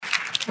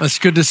It's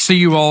good to see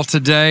you all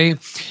today.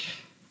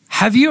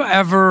 Have you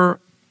ever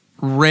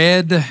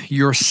read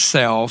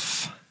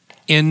yourself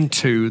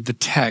into the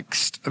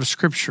text of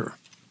Scripture?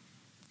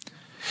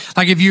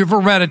 Like, have you ever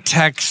read a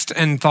text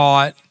and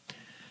thought,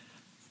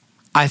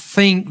 I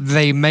think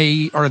they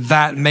may, or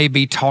that may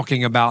be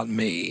talking about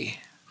me?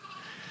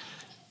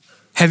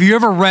 Have you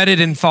ever read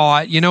it and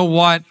thought, you know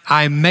what,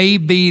 I may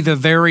be the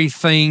very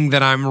thing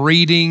that I'm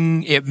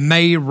reading. It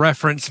may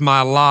reference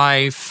my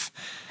life,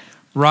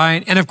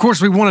 right? And of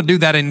course, we want to do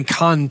that in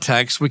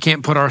context. We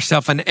can't put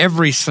ourselves in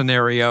every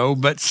scenario,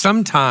 but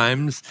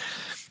sometimes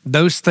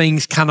those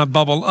things kind of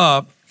bubble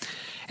up.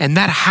 And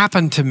that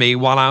happened to me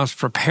while I was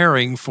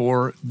preparing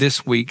for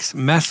this week's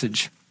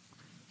message.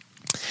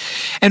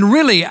 And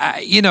really,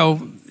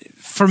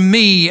 for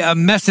me, a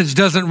message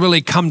doesn't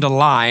really come to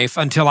life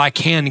until I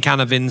can kind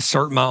of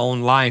insert my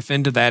own life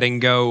into that and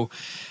go,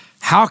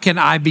 how can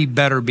I be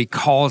better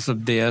because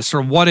of this?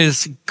 Or what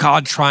is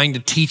God trying to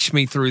teach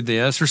me through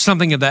this? Or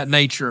something of that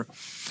nature.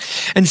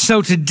 And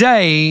so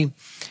today,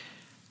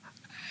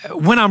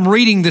 when I'm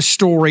reading this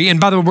story,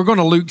 and by the way, we're going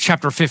to Luke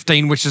chapter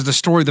 15, which is the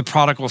story of the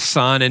prodigal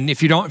son. And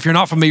if you're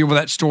not familiar with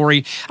that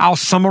story, I'll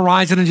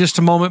summarize it in just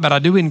a moment, but I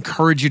do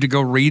encourage you to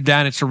go read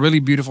that. It's a really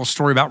beautiful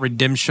story about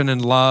redemption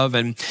and love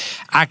and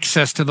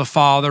access to the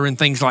Father and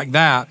things like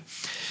that.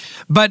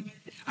 But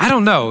I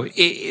don't know,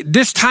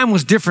 this time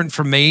was different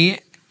for me.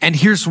 And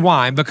here's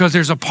why, because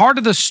there's a part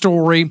of the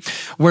story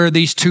where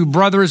these two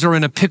brothers are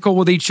in a pickle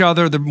with each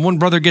other. The one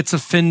brother gets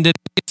offended.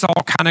 It's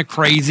all kind of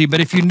crazy. But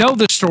if you know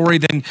the story,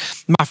 then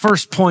my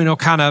first point will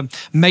kind of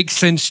make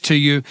sense to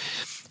you.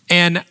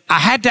 And I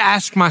had to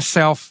ask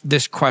myself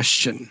this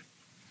question.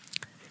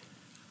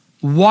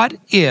 What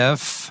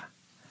if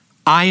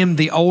I am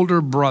the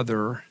older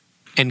brother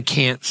and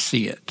can't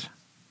see it?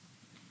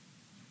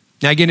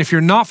 Now, again, if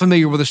you're not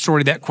familiar with the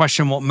story, that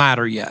question won't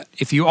matter yet.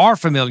 If you are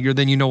familiar,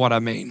 then you know what I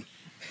mean.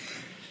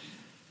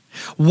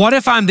 What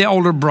if I'm the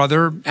older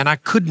brother and I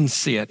couldn't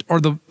see it?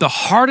 Or the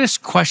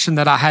hardest question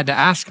that I had to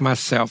ask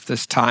myself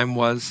this time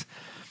was,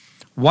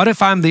 what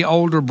if I'm the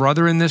older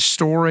brother in this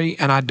story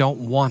and I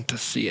don't want to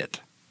see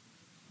it?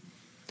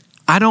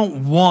 I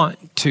don't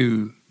want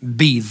to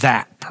be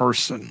that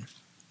person.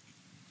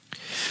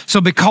 So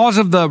because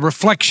of the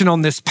reflection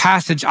on this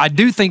passage, I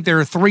do think there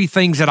are three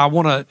things that I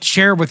want to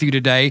share with you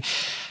today.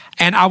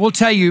 And I will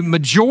tell you,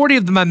 majority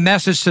of my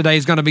message today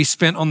is going to be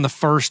spent on the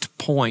first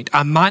point.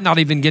 I might not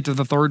even get to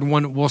the third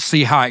one. We'll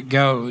see how it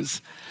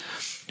goes.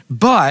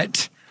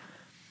 But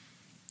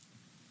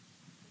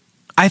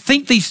I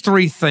think these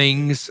three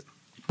things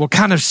will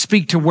kind of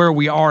speak to where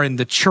we are in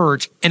the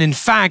church. And in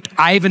fact,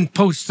 I even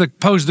posed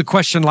the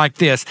question like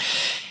this.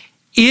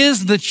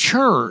 Is the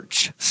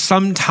church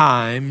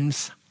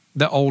sometimes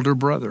the older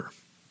brother?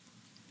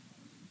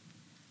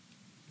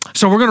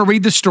 So we're going to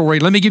read the story.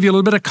 Let me give you a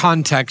little bit of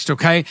context,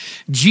 okay?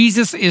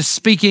 Jesus is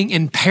speaking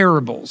in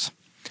parables.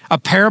 A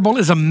parable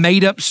is a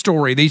made-up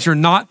story. These are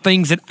not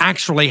things that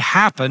actually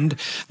happened.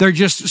 They're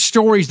just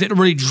stories that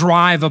really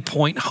drive a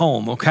point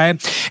home, okay?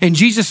 And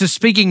Jesus is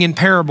speaking in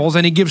parables,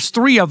 and he gives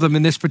three of them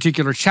in this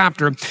particular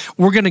chapter.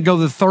 We're going to go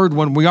to the third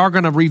one. We are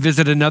going to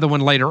revisit another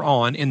one later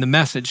on in the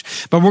message.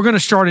 But we're going to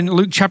start in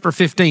Luke chapter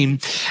 15,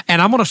 and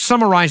I'm going to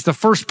summarize the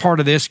first part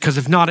of this, because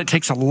if not, it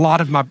takes a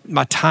lot of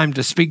my time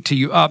to speak to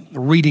you up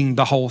reading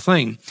the whole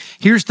thing.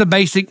 Here's the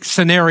basic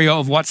scenario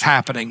of what's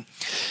happening.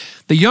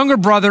 The younger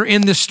brother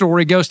in this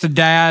story goes to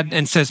dad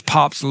and says,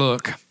 Pops,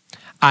 look,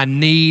 I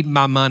need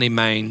my money,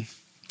 man,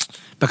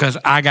 because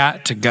I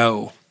got to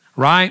go,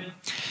 right?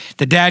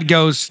 The dad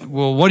goes,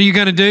 well, what are you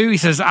going to do? He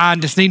says, I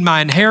just need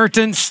my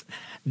inheritance.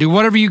 Do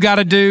whatever you got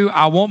to do.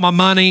 I want my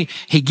money.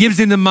 He gives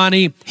him the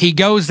money. He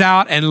goes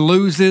out and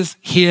loses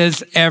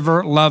his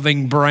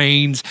ever-loving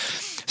brains,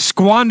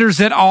 squanders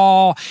it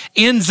all,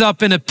 ends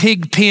up in a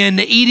pig pen,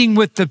 eating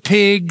with the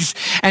pigs.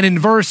 And in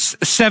verse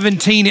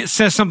 17, it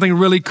says something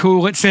really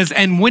cool. It says,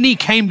 and when he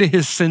came to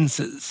his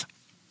senses.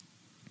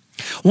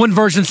 One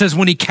version says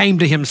when he came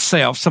to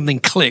himself, something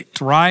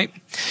clicked, right?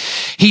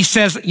 He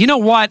says, you know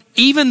what?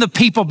 Even the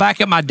people back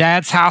at my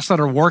dad's house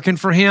that are working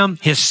for him,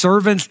 his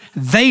servants,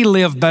 they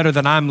live better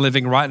than I'm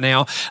living right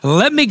now.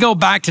 Let me go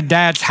back to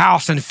dad's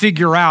house and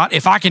figure out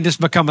if I can just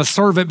become a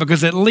servant,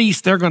 because at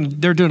least they're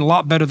doing a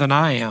lot better than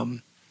I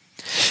am.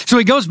 So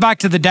he goes back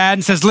to the dad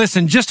and says,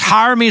 listen, just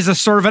hire me as a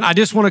servant. I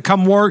just want to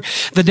come work.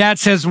 The dad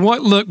says,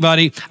 what? Look,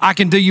 buddy, I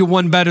can do you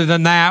one better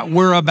than that.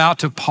 We're about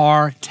to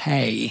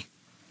partay.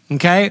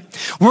 Okay?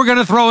 We're going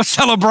to throw a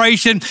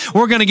celebration.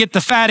 We're going to get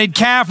the fatted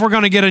calf. We're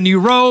going to get a new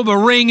robe, a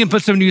ring, and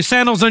put some new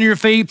sandals on your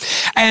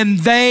feet. And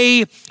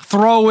they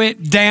throw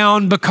it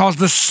down because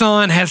the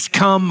son has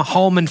come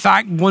home. In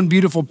fact, one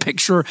beautiful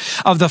picture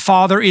of the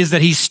father is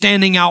that he's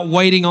standing out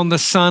waiting on the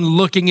son,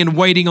 looking and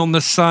waiting on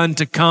the son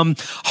to come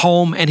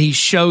home, and he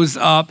shows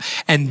up.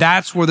 And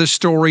that's where the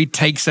story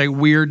takes a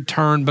weird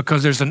turn,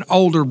 because there's an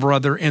older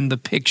brother in the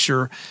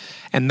picture.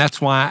 And that's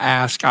why I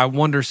ask, I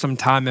wonder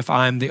sometime if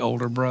I'm the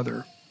older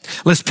brother.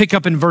 Let's pick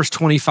up in verse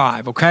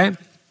 25, okay?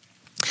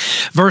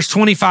 Verse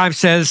 25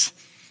 says,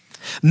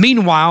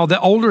 meanwhile, the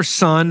older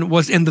son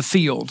was in the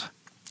field.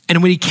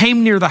 And when he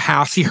came near the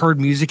house, he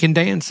heard music and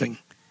dancing.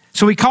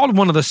 So he called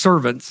one of the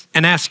servants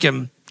and asked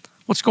him,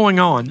 what's going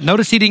on?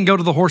 Notice he didn't go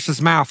to the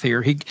horse's mouth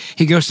here.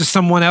 He goes to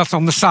someone else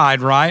on the side,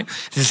 right?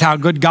 This is how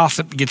good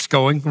gossip gets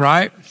going,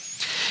 right?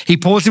 He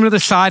pulls him to the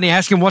side and he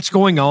asks him what's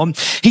going on.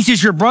 He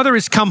says, your brother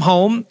has come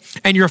home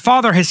and your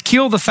father has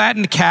killed the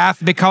fattened calf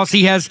because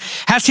he has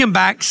him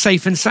back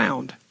safe and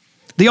sound.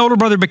 The older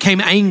brother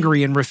became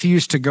angry and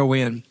refused to go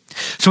in.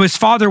 So his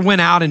father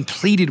went out and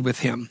pleaded with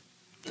him.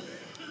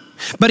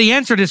 But he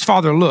answered his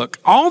father, look,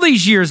 all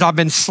these years I've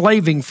been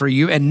slaving for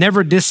you and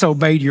never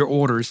disobeyed your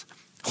orders.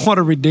 What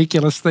a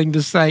ridiculous thing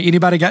to say.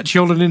 Anybody got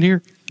children in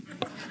here?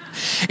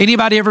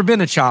 Anybody ever been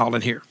a child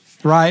in here?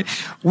 Right?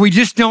 We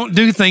just don't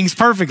do things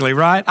perfectly,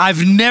 right?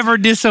 I've never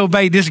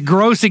disobeyed, this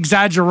gross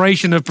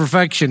exaggeration of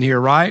perfection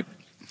here, right?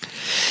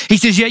 He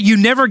says, yet you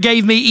never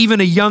gave me even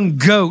a young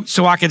goat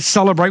so I could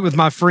celebrate with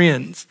my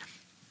friends.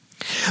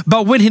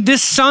 But when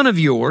this son of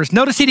yours,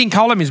 notice he didn't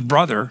call him his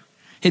brother,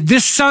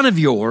 this son of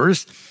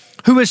yours,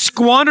 who has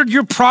squandered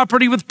your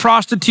property with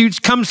prostitutes,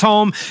 comes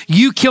home,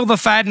 you kill the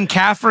fattened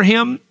calf for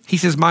him. He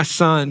says, my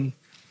son.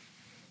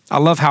 I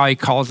love how he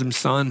calls him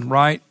son,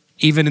 right?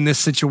 Even in this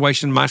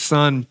situation, my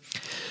son.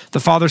 The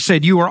father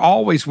said, you are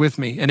always with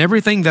me and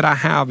everything that I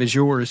have is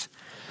yours.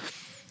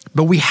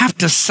 But we have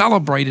to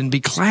celebrate and be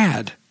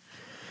glad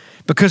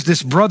because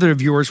this brother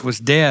of yours was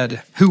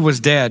dead, who was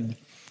dead,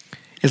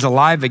 is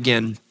alive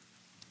again.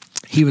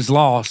 He was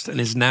lost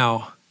and is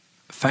now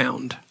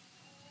found.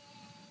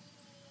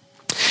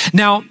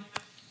 Now,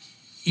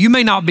 you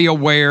may not be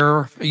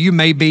aware, you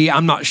may be,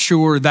 I'm not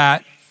sure,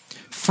 that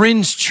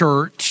Friends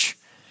Church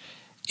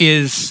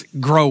is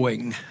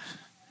growing.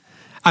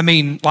 I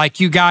mean, like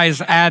you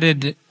guys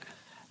added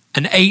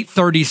an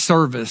 8:30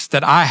 service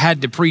that I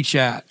had to preach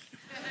at.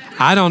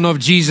 I don't know if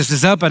Jesus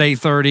is up at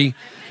 8:30.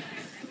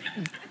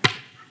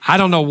 I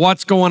don't know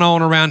what's going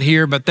on around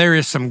here, but there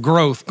is some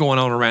growth going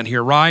on around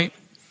here, right?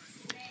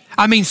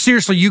 I mean,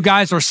 seriously, you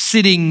guys are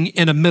sitting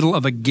in the middle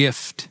of a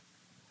gift.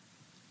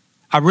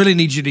 I really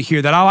need you to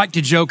hear that. I like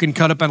to joke and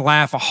cut up and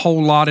laugh a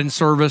whole lot in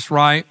service,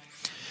 right?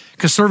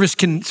 Because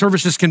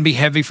services can be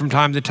heavy from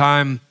time to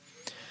time,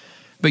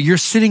 but you're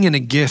sitting in a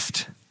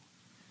gift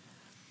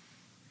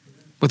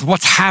with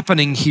what's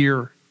happening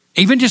here.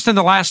 Even just in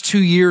the last 2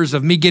 years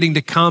of me getting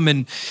to come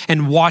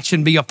and watch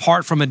and be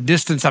apart from a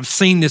distance, I've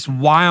seen this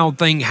wild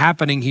thing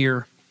happening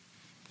here.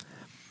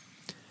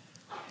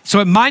 So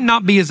it might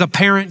not be as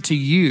apparent to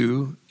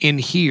you in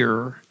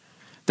here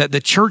that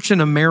the church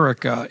in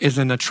America is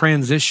in a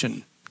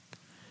transition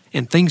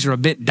and things are a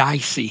bit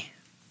dicey.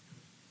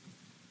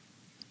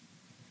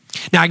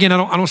 Now, again,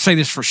 I don't say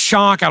this for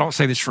shock. I don't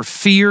say this for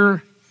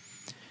fear.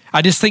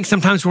 I just think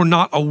sometimes we're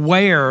not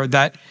aware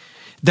that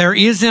there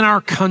is in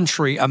our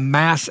country a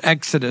mass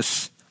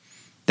exodus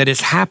that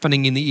is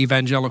happening in the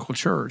evangelical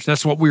church.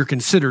 That's what we're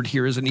considered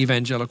here as an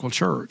evangelical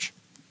church.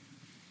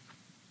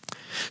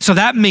 So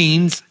that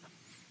means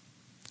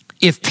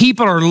if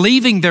people are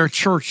leaving their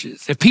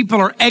churches, if people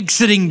are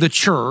exiting the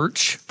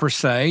church per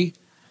se,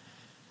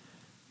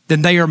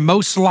 then they are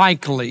most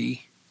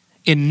likely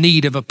in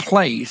need of a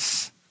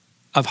place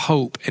of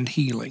hope and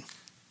healing.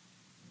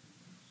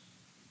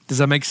 Does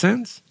that make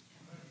sense?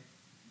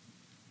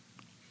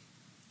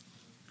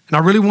 And I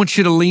really want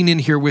you to lean in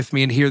here with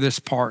me and hear this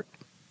part.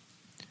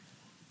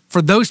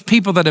 For those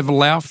people that have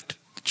left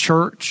the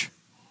church,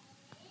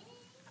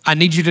 I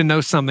need you to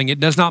know something. It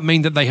does not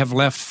mean that they have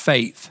left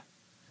faith.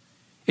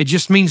 It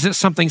just means that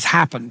something's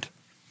happened.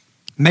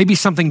 Maybe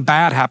something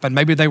bad happened.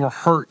 Maybe they were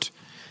hurt.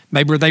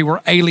 Maybe they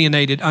were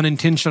alienated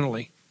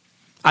unintentionally.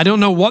 I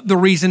don't know what the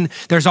reason.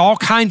 There's all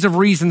kinds of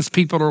reasons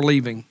people are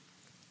leaving.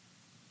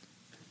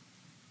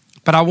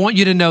 But I want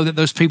you to know that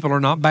those people are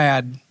not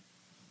bad.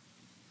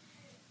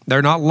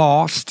 They're not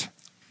lost.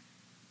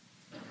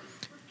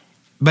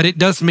 But it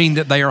does mean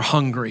that they are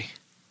hungry.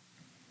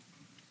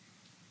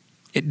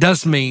 It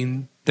does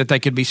mean that they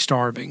could be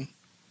starving.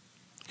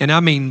 And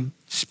I mean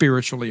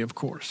spiritually, of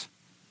course.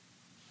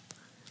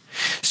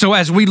 So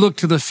as we look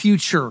to the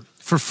future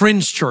for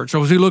Friends Church,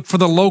 or as we look for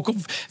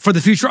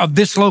the future of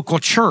this local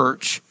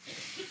church,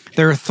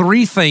 there are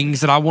three things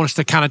that I want us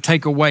to kind of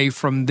take away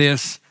from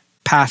this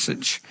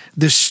passage,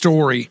 this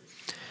story,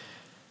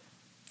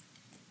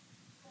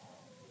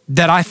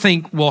 that I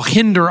think will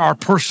hinder our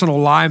personal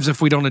lives if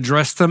we don't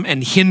address them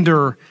and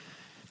hinder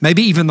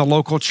maybe even the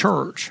local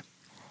church.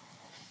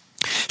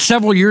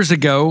 Several years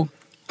ago,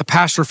 a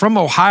pastor from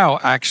Ohio,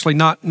 actually,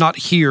 not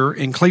here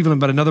in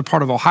Cleveland, but another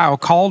part of Ohio,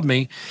 called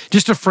me,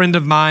 just a friend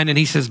of mine, and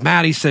he says,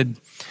 Matt, he said,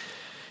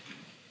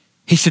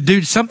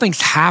 dude,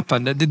 something's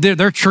happened.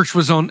 Their church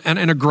was in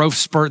a growth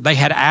spurt. They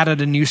had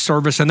added a new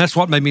service, and that's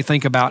what made me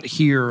think about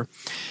here.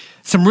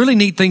 Some really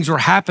neat things were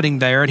happening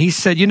there. And he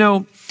said,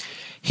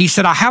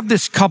 I have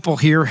this couple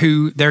here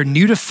who they're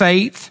new to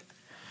faith.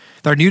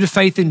 They're new to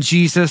faith in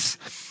Jesus.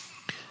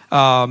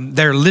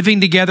 They're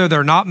living together.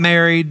 They're not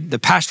married. The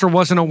pastor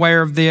wasn't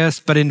aware of this,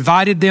 but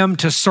invited them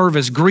to serve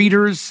as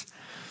greeters.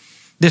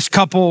 This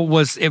couple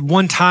was at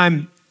one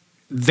time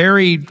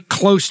very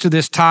close to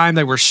this time.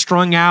 They were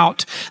strung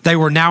out. They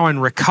were now in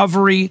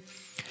recovery.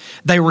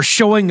 They were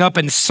showing up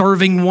and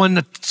serving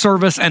one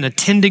service and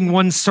attending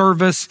one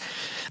service.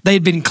 They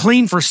had been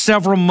clean for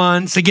several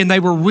months. Again, they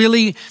were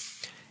really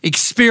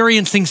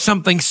experiencing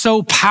something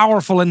so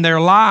powerful in their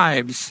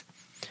lives.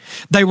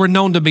 They were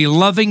known to be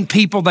loving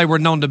people. They were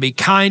known to be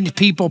kind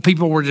people.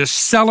 People were just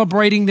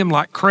celebrating them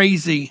like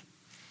crazy.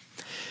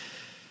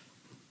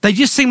 They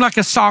just seemed like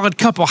a solid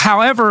couple.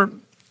 However,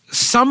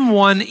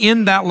 someone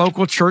in that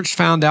local church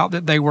found out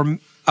that they were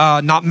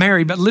not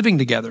married, but living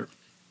together.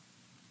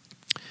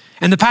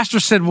 And the pastor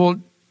said, well,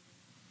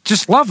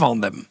 just love on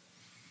them.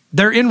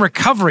 They're in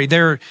recovery.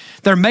 They're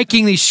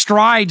making these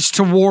strides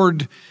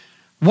toward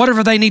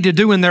whatever they need to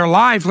do in their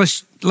life.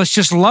 Let's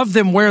just love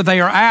them where they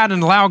are at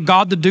and allow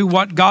God to do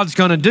what God's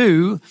going to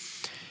do.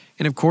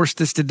 And of course,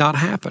 this did not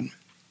happen.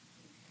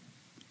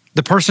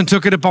 The person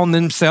took it upon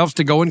themselves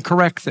to go and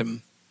correct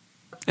them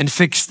and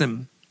fix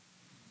them.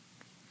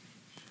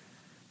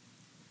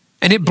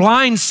 And it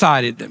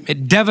blindsided them.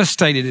 It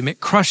devastated them. It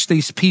crushed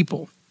these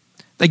people.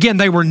 Again,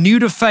 they were new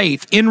to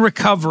faith, in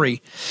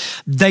recovery.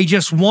 They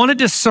just wanted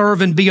to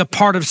serve and be a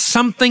part of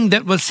something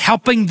that was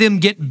helping them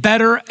get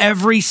better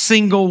every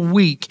single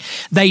week.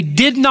 They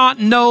did not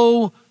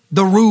know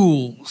the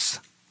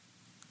rules.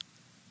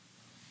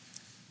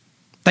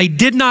 They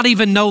did not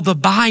even know the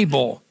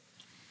Bible.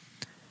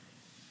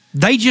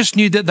 They just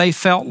knew that they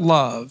felt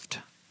loved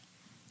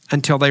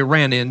until they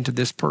ran into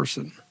this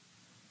person.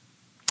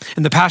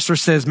 And the pastor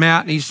says,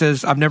 Matt, he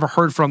says, I've never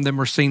heard from them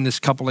or seen this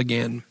couple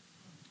again.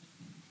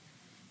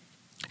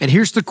 And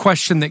here's the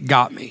question that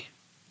got me.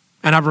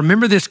 And I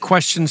remember this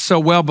question so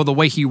well by the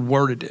way he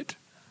worded it.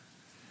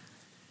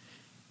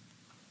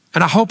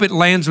 And I hope it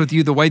lands with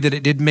you the way that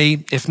it did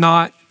me. If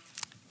not,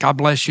 God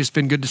bless you. It's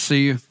been good to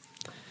see you.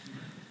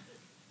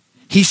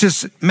 He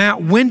says,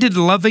 Matt, when did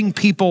loving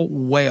people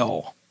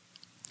well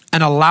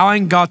and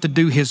allowing God to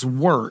do his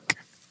work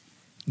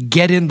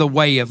get in the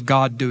way of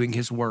God doing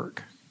his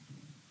work?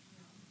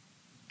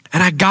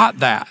 And I got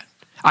that.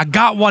 I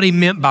got what he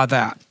meant by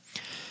that.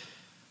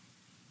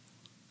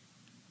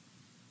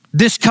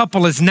 This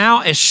couple is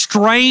now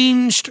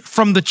estranged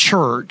from the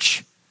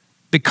church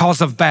because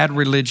of bad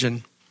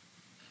religion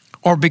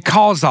or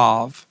because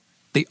of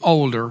the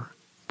older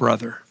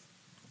brother.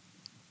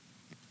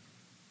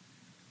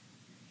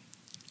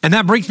 And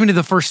that brings me to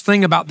the first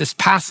thing about this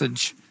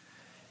passage.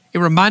 It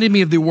reminded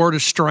me of the word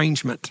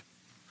estrangement.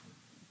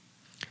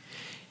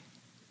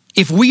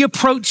 If we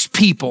approach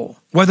people,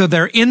 whether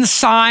they're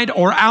inside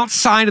or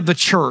outside of the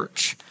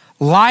church,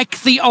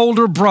 like the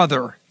older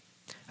brother,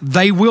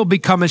 they will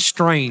become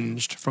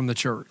estranged from the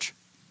church.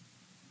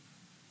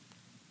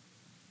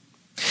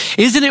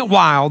 Isn't it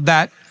wild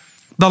that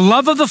the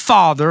love of the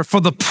Father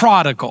for the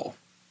prodigal,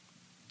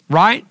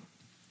 right?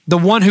 The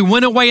one who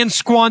went away and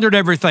squandered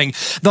everything.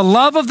 The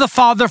love of the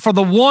Father for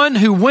the one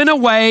who went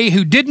away,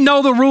 who didn't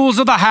know the rules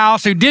of the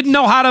house, who didn't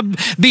know how to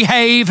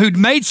behave, who'd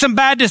made some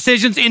bad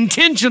decisions,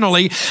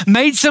 intentionally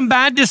made some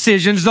bad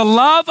decisions. The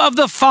love of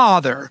the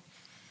Father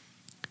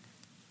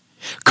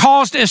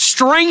caused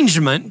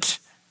estrangement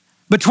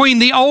between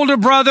the older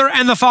brother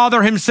and the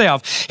father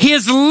himself.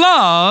 His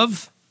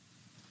love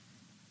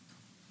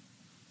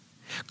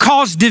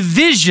caused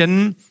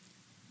division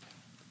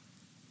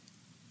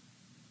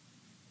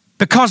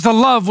because the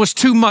love was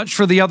too much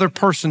for the other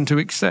person to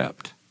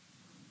accept.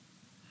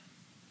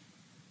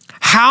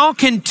 How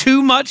can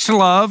too much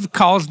love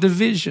cause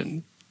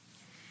division?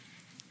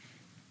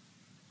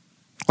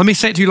 Let me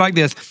say it to you like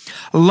this.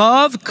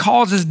 Love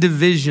causes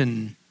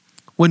division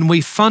when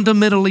we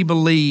fundamentally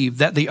believe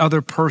that the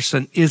other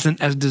person isn't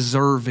as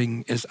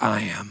deserving as I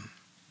am.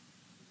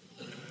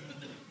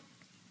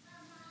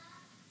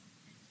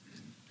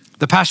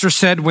 The pastor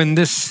said when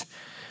this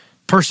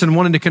person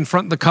wanted to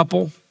confront the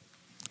couple,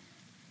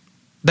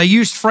 they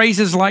used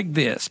phrases like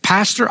this.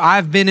 Pastor,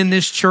 I've been in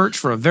this church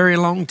for a very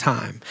long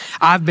time.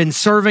 I've been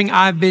serving,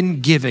 I've been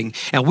giving,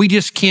 and we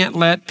just can't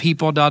let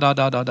people da da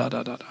da da da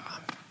da da.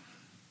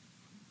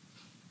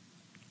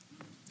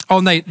 Oh,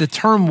 and the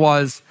term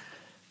was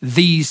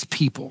these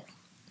people.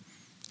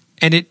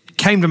 And it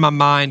came to my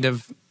mind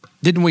of,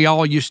 didn't we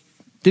all used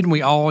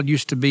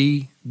to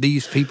be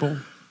these people?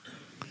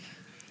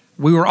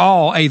 We were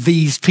all a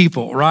these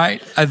people,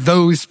 right? A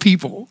those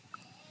people.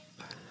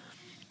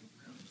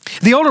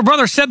 The older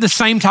brother said the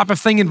same type of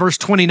thing in verse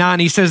 29.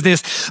 He says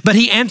this, but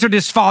he answered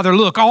his father,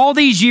 look, all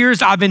these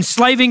years I've been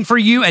slaving for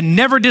you and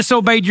never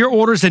disobeyed your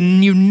orders,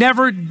 and you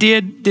never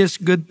did this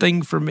good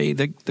thing for me,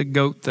 the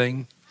goat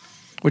thing.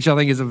 Which I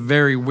think is a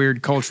very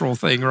weird cultural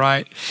thing,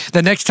 right?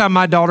 The next time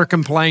my daughter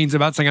complains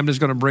about something, I'm just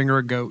going to bring her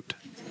a goat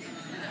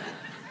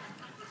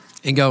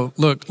and go,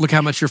 look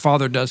how much your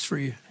father does for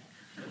you.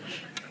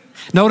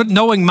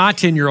 Knowing my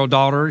 10-year-old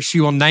daughter, she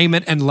will name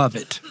it and love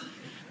it,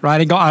 right?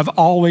 And go, I've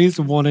always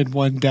wanted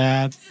one,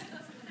 Dad.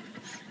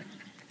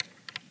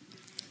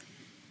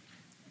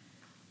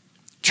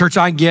 Church,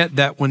 I get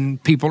that when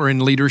people are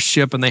in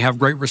leadership and they have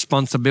great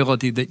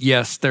responsibility, that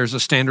yes, there's a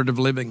standard of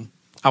living.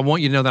 I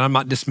want you to know that I'm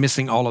not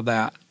dismissing all of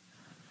that.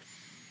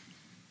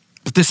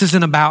 But this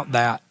isn't about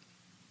that.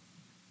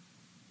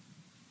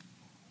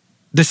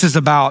 This is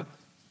about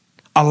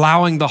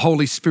allowing the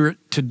Holy Spirit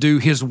to do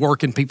his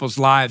work in people's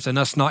lives and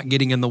us not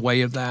getting in the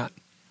way of that.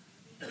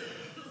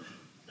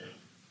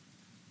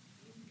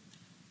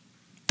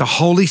 The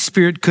Holy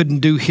Spirit couldn't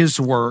do his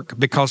work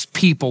because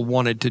people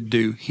wanted to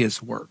do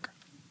his work.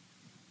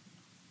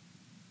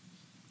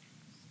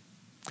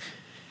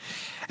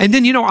 And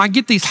then, I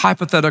get these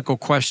hypothetical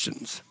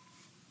questions.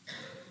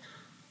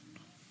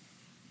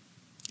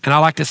 And I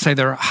like to say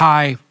they're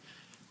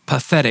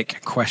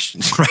pathetic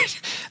questions,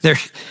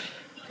 right?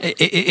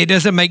 It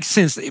doesn't make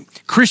sense.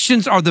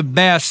 Christians are the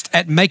best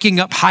at making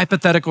up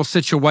hypothetical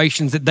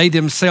situations that they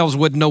themselves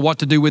wouldn't know what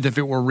to do with if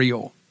it were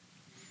real.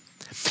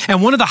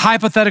 And one of the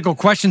hypothetical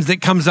questions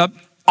that comes up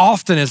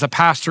often as a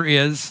pastor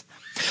is,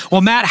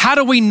 well, Matt, how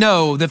do we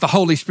know that the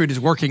Holy Spirit is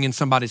working in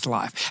somebody's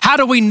life? How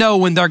do we know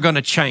when they're going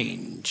to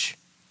change?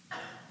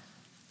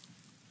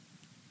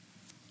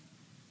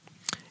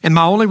 And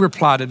my only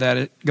reply to that,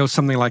 it goes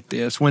something like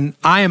this. When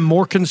I am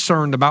more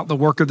concerned about the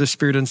work of the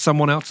Spirit in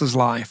someone else's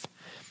life,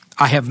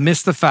 I have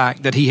missed the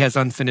fact that he has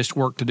unfinished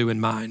work to do in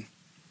mine.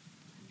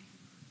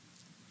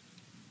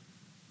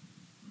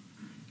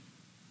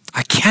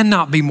 I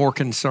cannot be more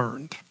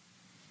concerned.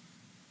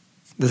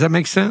 Does that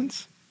make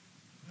sense?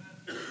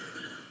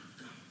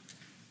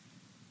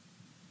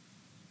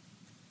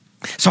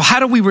 So how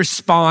do we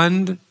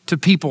respond to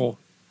people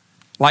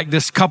like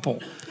this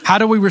couple? How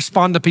do we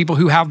respond to people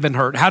who have been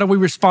hurt? How do we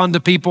respond to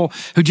people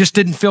who just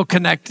didn't feel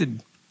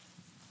connected?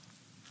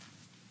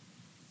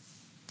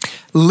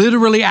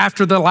 Literally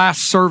after the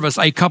last service,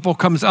 a couple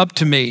comes up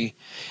to me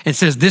and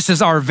says, "This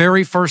is our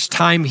very first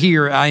time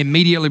here." I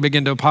immediately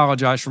begin to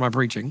apologize for my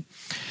preaching.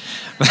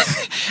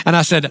 And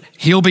I said,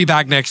 "He'll be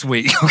back next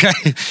week,"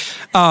 okay?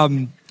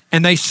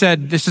 And they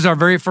said, "This is our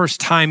very first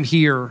time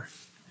here.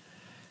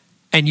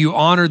 And you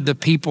honored the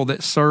people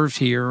that served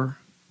here.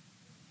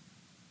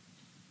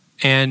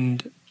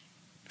 And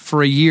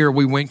for a year,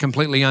 we went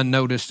completely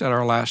unnoticed at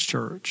our last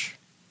church."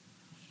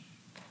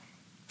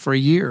 For a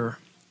year.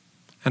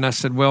 And I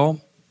said,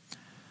 well,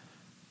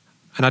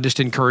 and I just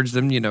encouraged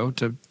them,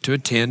 to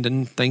attend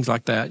and things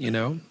like that,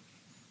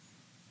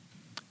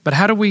 But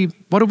how do we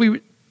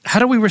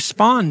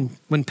respond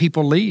when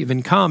people leave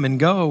and come and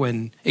go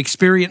and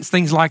experience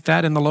things like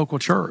that in the local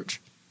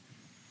church?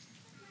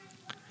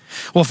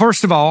 Well,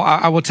 first of all,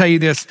 I will tell you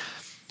this.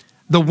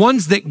 The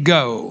ones that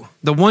go,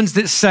 the ones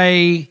that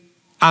say,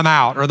 "I'm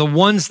out," or the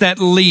ones that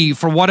leave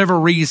for whatever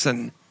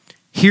reason,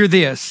 hear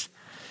this.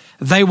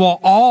 They will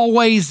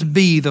always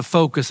be the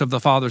focus of the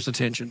Father's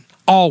attention.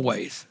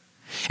 Always.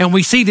 And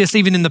we see this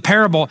even in the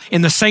parable,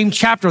 in the same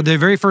chapter, the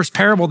very first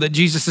parable that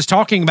Jesus is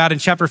talking about in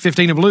chapter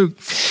 15 of Luke.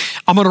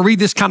 I'm going to read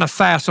this kind of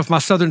fast, so if my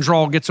southern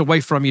drawl gets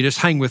away from you, just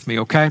hang with me,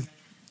 okay?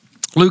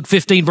 Luke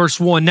 15, verse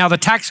 1. Now the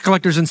tax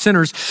collectors and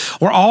sinners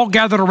were all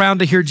gathered around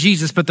to hear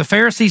Jesus, but the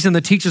Pharisees and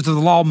the teachers of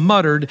the law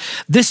muttered,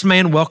 "This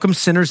man welcomes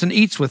sinners and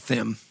eats with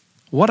them."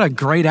 What a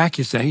great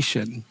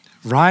accusation,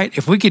 right?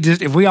 If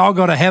we all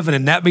go to heaven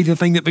and that be the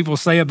thing that people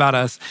say about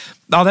us,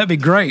 oh, that'd be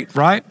great,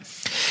 right?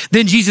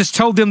 Then Jesus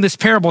told them this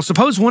parable.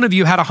 Suppose one of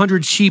you had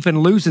 100 sheep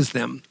and loses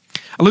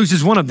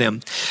one of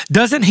them.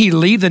 Doesn't he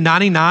leave the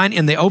 99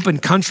 in the open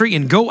country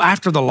and go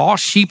after the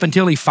lost sheep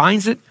until he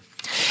finds it?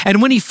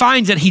 And when he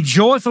finds it, he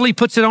joyfully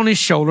puts it on his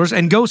shoulders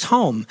and goes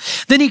home.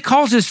 Then he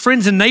calls his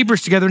friends and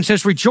neighbors together and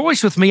says,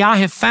 "Rejoice with me, I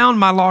have found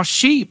my lost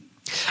sheep."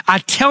 I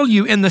tell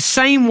you, in the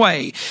same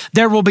way,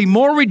 there will be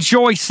more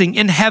rejoicing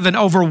in heaven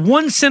over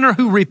one sinner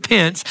who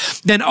repents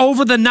than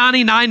over the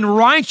 99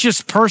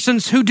 righteous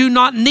persons who do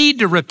not need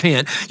to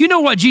repent. You know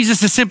what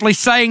Jesus is simply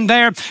saying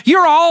there?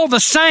 You're all the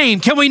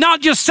same. Can we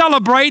not just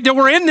celebrate that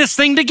we're in this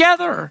thing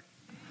together?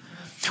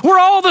 We're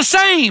all the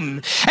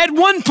same. At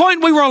one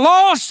point we were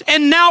lost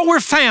and now we're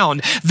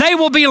found. They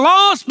will be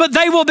lost, but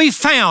they will be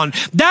found.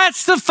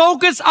 That's the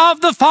focus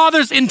of the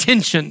Father's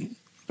intention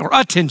or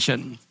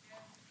attention.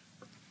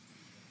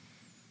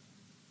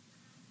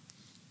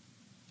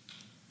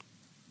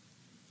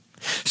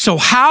 So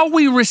how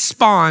we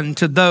respond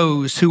to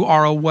those who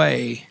are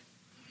away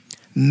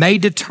may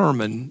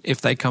determine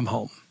if they come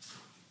home.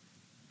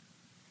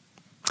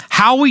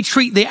 How we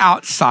treat the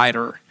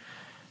outsider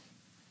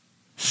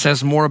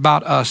says more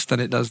about us than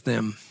it does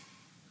them.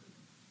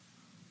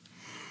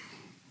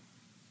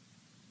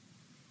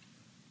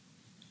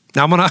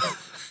 Now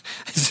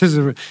this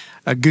is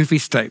a goofy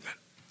statement,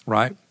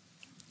 right?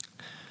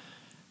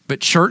 But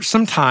church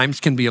sometimes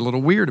can be a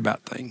little weird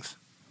about things.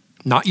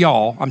 Not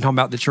y'all, I'm talking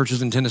about the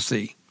churches in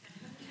Tennessee.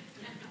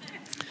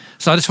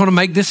 So I just want to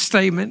make this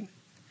statement.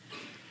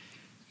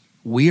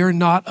 We are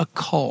not a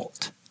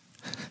cult.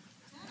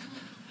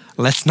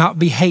 Let's not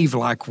behave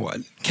like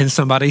one. Can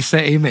somebody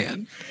say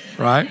amen?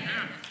 Right?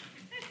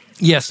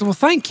 Yes, well,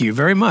 thank you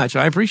very much.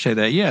 I appreciate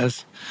that,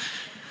 yes.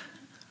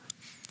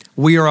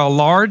 We are a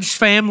large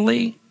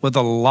family with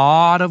a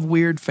lot of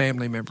weird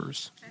family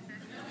members.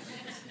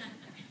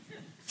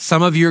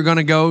 Some of you are going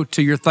to go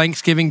to your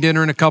Thanksgiving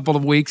dinner in a couple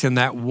of weeks, and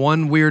that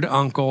one weird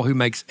uncle who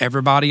makes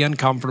everybody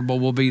uncomfortable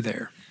will be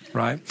there,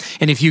 right?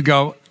 And if you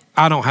go,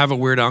 "I don't have a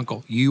weird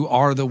uncle," you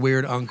are the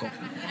weird uncle,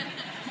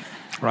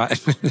 right?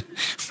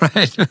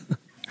 Right?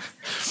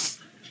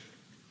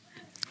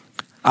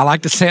 I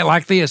like to say it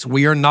like this: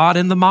 we are not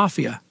in the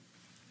mafia.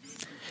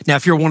 Now,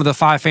 if you're one of the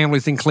 5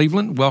 families in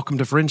Cleveland, welcome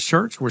to Friends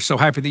Church. We're so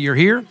happy that you're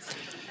here.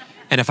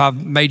 And if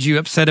I've made you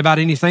upset about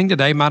anything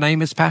today, my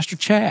name is Pastor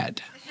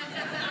Chad.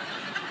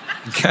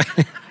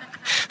 Okay.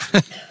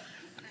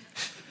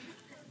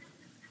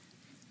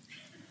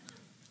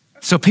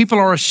 So people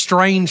are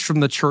estranged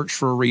from the church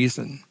for a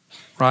reason,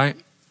 right?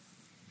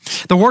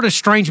 The word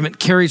estrangement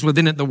carries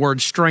within it the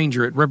word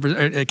stranger.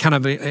 It kind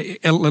of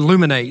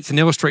illuminates and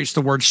illustrates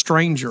the word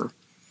stranger.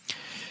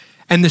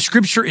 And the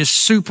scripture is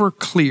super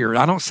clear.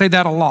 I don't say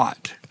that a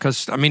lot because,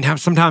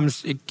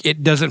 sometimes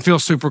it doesn't feel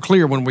super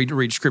clear when we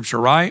read scripture,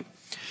 right?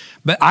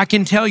 But I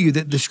can tell you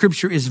that the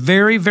scripture is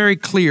very, very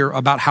clear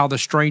about how the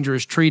stranger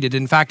is treated.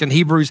 In fact, in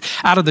Hebrews,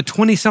 out of the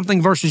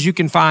 20-something verses you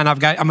can find, I'm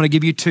going to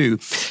give you 2.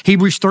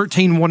 Hebrews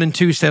 13, 1 and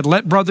 2 said,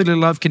 let brotherly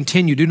love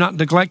continue. Do not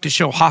neglect to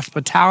show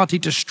hospitality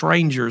to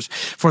strangers,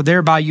 for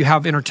thereby you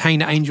have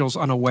entertained angels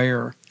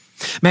unaware.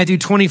 Matthew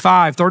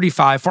 25,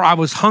 35, for I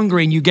was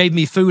hungry and you gave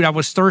me food. I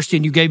was thirsty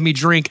and you gave me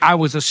drink. I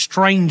was a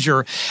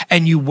stranger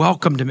and you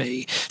welcomed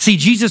me. See,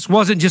 Jesus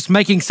wasn't just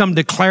making some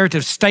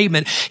declarative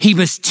statement. He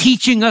was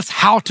teaching us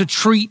how to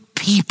treat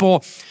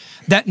people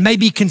that may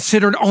be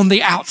considered on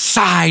the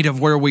outside of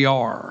where we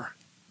are.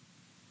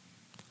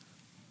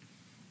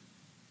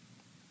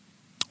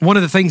 One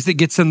of the things that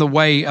gets in the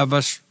way of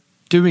us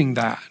doing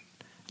that,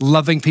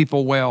 loving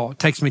people well,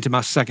 takes me to my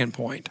second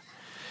point,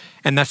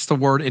 and that's the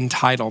word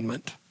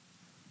entitlement.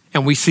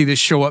 And we see this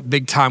show up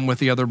big time with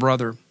the other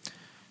brother,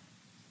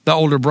 the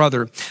older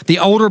brother. The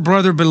older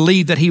brother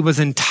believed that he was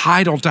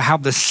entitled to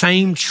have the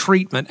same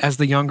treatment as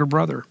the younger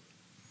brother.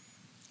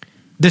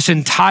 This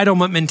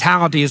entitlement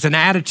mentality is an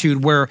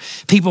attitude where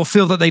people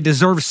feel that they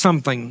deserve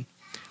something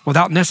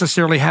without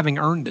necessarily having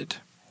earned it.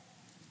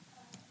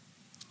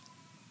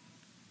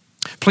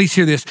 Please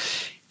hear this.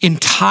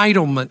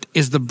 Entitlement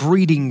is the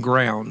breeding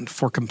ground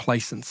for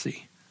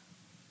complacency.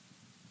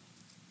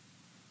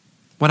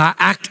 When I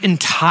act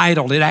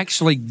entitled, it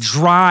actually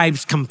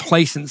drives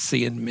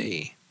complacency in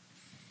me.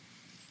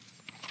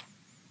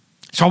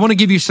 So I want to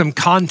give you some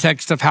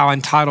context of how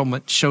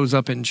entitlement shows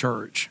up in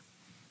church.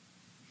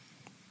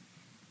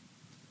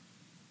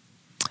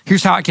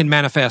 Here's how it can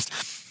manifest.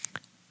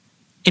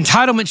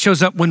 Entitlement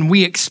shows up when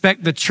we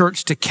expect the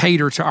church to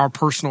cater to our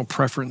personal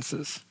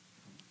preferences.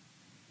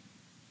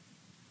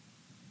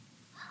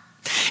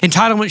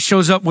 Entitlement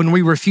shows up when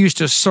we refuse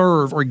to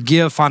serve or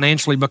give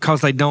financially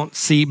because we don't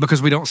see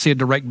a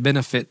direct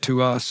benefit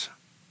to us.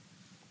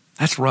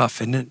 That's rough,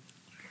 isn't it?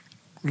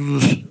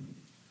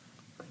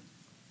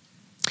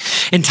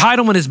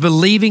 Entitlement is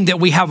believing that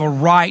we have a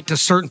right to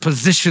certain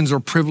positions or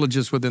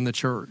privileges within the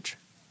church.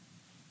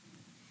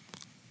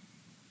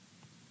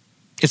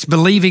 It's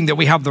believing that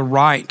we have the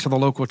right to the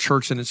local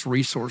church and its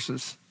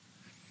resources.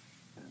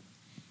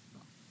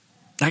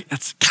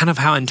 That's kind of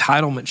how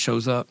entitlement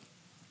shows up.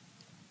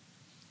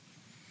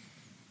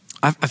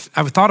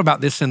 I've thought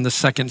about this in the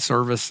second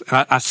service.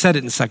 I said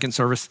it in second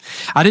service.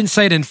 I didn't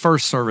say it in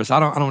first service. I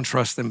don't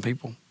trust them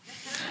people.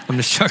 I'm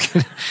just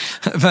joking.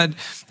 But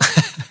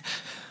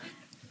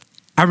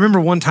I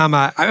remember one time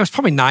I was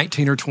probably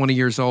 19 or 20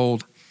 years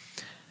old.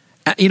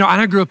 And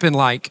I grew up in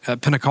like a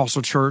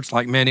Pentecostal church.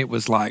 Like, man, it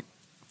was like,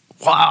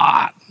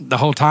 wow, the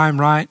whole time,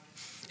 right?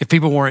 If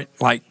people weren't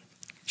like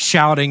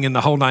shouting in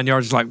the whole 9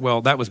 yards, it's like, well,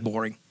 that was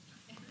boring,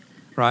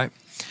 right?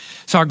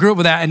 So I grew up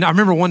with that. And I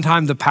remember one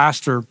time the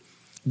pastor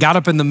got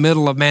up in the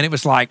middle of, man, it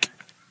was hype.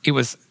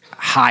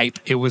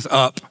 It was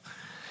up.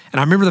 And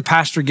I remember the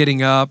pastor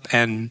getting up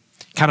and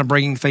kind of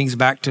bringing things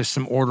back to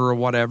some order or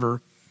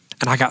whatever.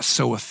 And I got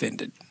so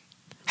offended.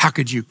 How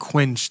could you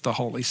quench the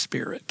Holy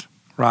Spirit,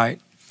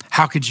 right?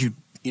 How could you,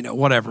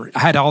 whatever. I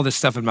had all this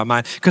stuff in my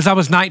mind because I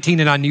was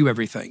 19 and I knew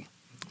everything,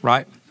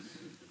 right?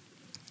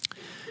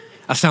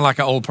 I sound like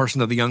an old person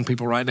to the young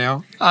people right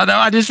now. I know,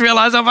 I just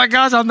realized, oh my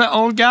gosh, I'm the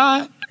old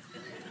guy.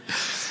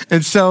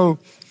 And so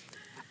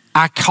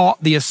I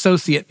caught the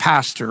associate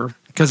pastor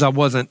because I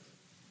wasn't,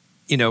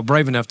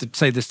 brave enough to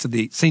say this to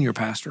the senior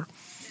pastor.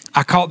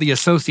 I caught the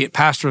associate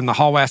pastor in the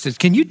hallway. I said,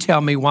 can you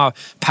tell me why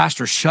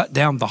pastor shut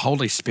down the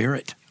Holy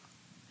Spirit?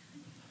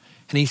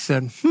 And he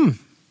said,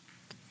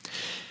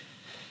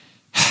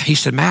 He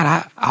said,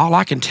 Matt, all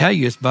I can tell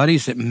you is, buddy,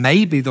 is that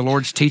maybe the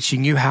Lord's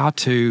teaching you how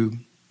to,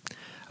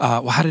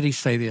 how did he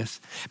say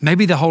this?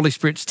 Maybe the Holy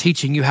Spirit's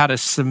teaching you how to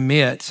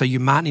submit, so you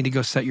might need to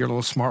go set your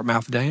little smart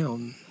mouth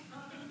down.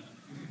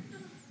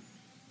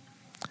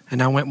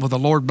 And I went, well, the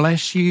Lord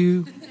bless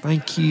you.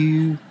 Thank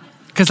you.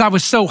 Because I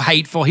was so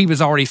hateful. He was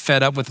already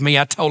fed up with me.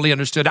 I totally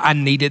understood. I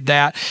needed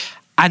that.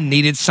 I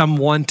needed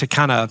someone to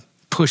kind of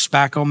push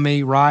back on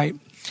me, right?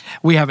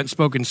 We haven't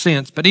spoken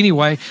since. But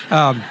anyway,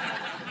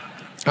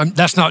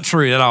 that's not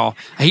true at all.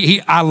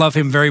 I love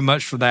him very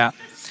much for that,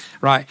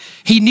 right?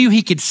 He knew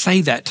he could say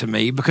that to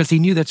me because he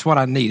knew that's what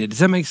I needed. Does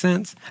that make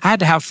sense? I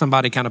had to have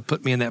somebody kind of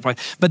put me in that place.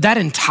 But that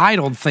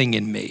entitled thing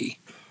in me,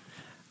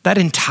 that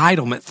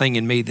entitlement thing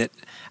in me,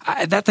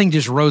 that thing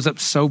just rose up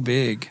so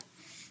big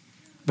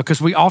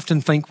because we often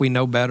think we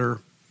know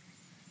better.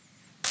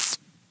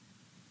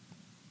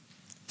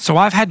 So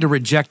I've had to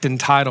reject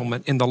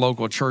entitlement in the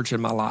local church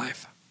in my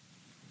life.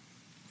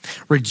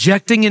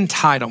 Rejecting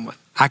entitlement.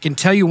 I can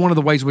tell you one of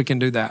the ways we can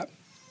do that.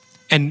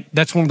 And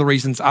that's one of the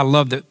reasons I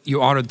love that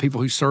you honor the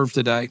people who serve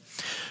today.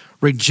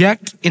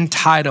 Reject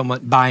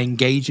entitlement by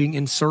engaging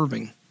in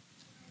serving.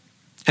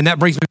 And that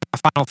brings me to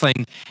my final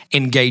thing,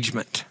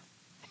 engagement.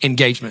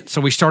 Engagement.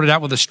 So we started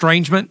out with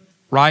estrangement,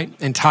 right?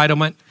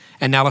 Entitlement.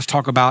 And now let's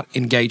talk about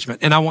engagement.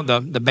 And I want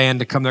the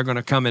band to come. They're going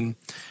to come and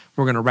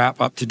we're going to wrap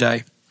up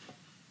today.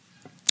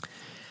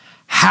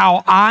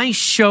 How I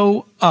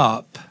show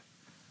up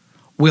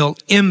will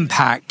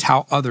impact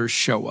how others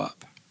show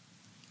up.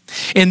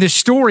 In this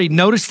story,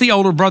 notice the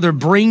older brother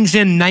brings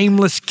in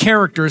nameless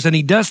characters, and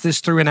he does this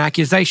through an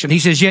accusation. He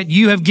says, yet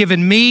you've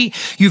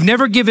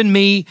never given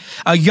me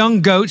a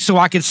young goat so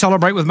I could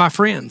celebrate with my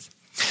friends.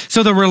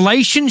 So the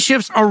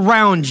relationships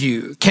around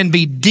you can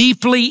be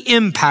deeply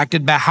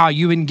impacted by how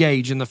you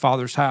engage in the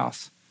Father's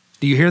house.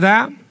 Do you hear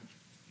that?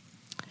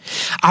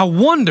 I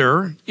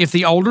wonder if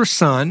the older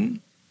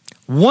son,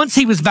 once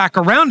he was back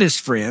around his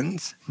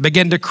friends,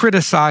 began to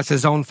criticize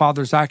his own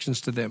father's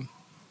actions to them.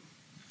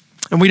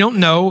 And we don't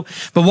know,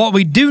 but what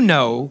we do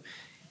know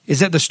is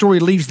that the story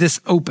leaves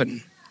this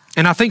open.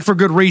 And I think for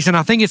good reason.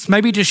 I think it's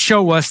maybe to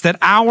show us that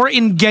our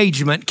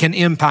engagement can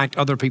impact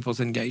other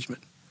people's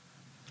engagement.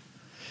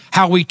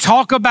 How we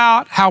talk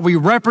about, how we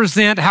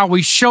represent, how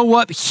we show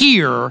up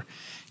here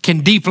can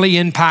deeply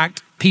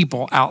impact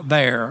people out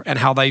there and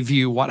how they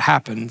view what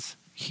happens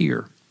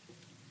here.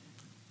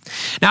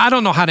 Now, I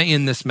don't know how to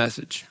end this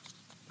message.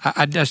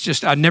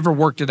 I never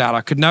worked it out.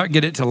 I could not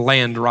get it to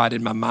land right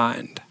in my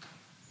mind.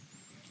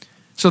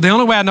 So the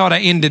only way I know how to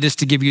end it is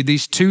to give you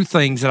these two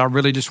things that I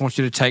really just want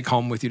you to take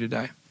home with you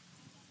today.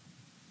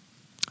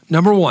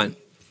 Number one,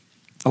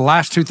 the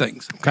last two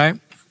things, okay?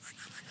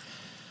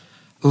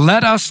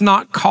 Let us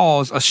not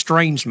cause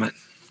estrangement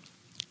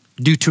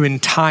due to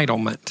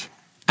entitlement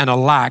and a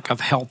lack of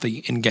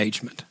healthy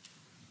engagement.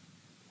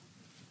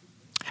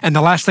 And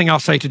the last thing I'll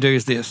say to do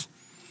is this.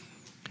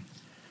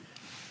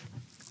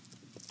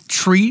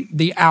 Treat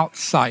the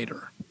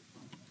outsider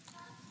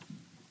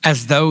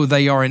as though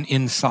they are an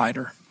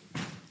insider.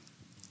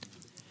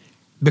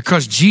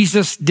 Because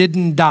Jesus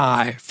didn't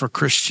die for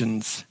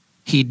Christians,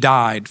 he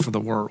died for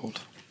the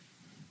world.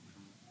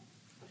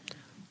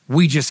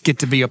 We just get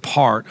to be a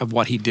part of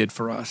what he did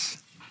for us.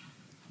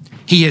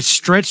 He has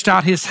stretched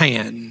out his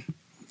hand,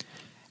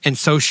 and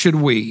so should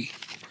we,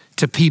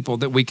 to people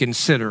that we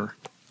consider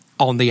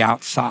on the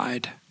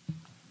outside.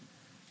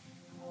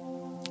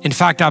 In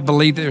fact, I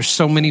believe there's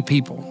so many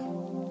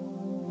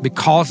people,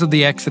 because of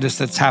the exodus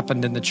that's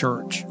happened in the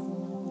church,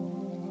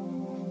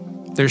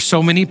 there's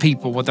so many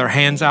people with their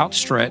hands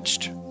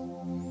outstretched,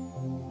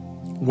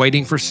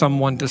 waiting for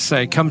someone to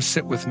say, come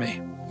sit with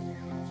me.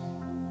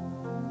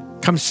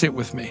 Come sit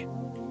with me.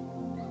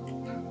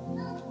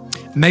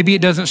 Maybe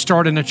it doesn't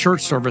start in a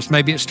church service.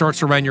 Maybe it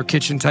starts around your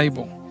kitchen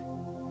table.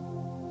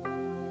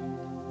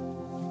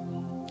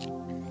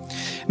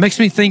 It makes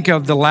me think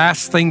of the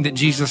last thing that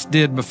Jesus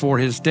did before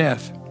his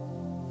death.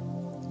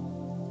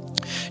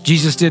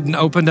 Jesus didn't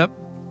open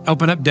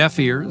up deaf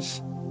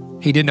ears.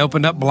 He didn't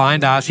open up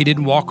blind eyes. He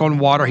didn't walk on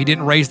water. He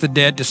didn't raise the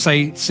dead to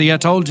say, see, I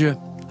told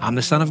you, I'm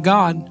the Son of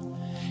God.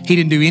 He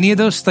didn't do any of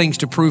those things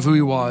to prove who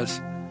he was.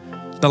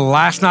 The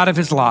last night of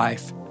his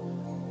life,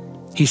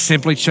 he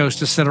simply chose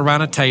to sit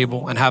around a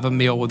table and have a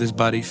meal with his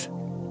buddies.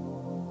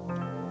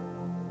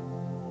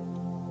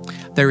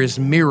 There is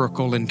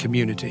miracle in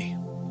community.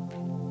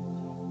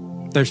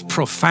 There's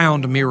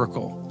profound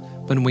miracle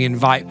when we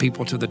invite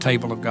people to the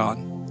table of God.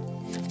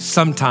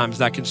 Sometimes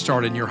that can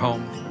start in your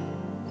home.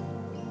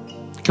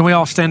 Can we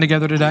all stand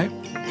together today?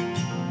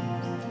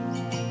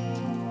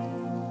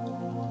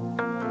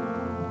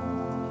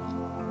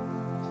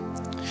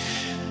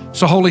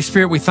 So Holy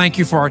Spirit, we thank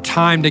you for our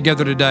time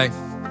together today.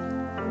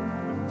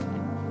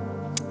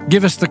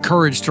 Give us the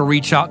courage to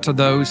reach out to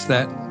those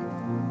that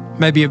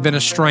maybe have been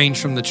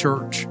estranged from the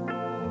church.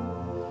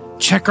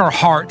 Check our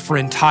heart for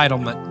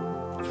entitlement.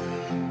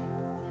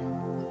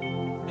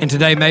 And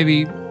today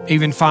maybe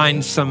even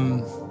find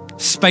some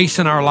space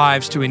in our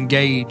lives to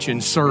engage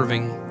in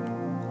serving.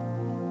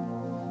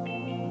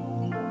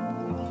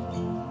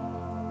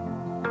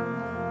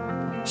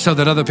 So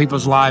that other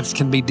people's lives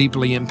can be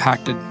deeply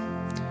impacted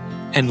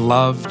and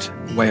loved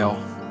well.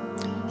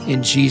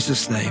 In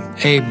Jesus' name,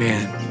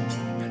 amen.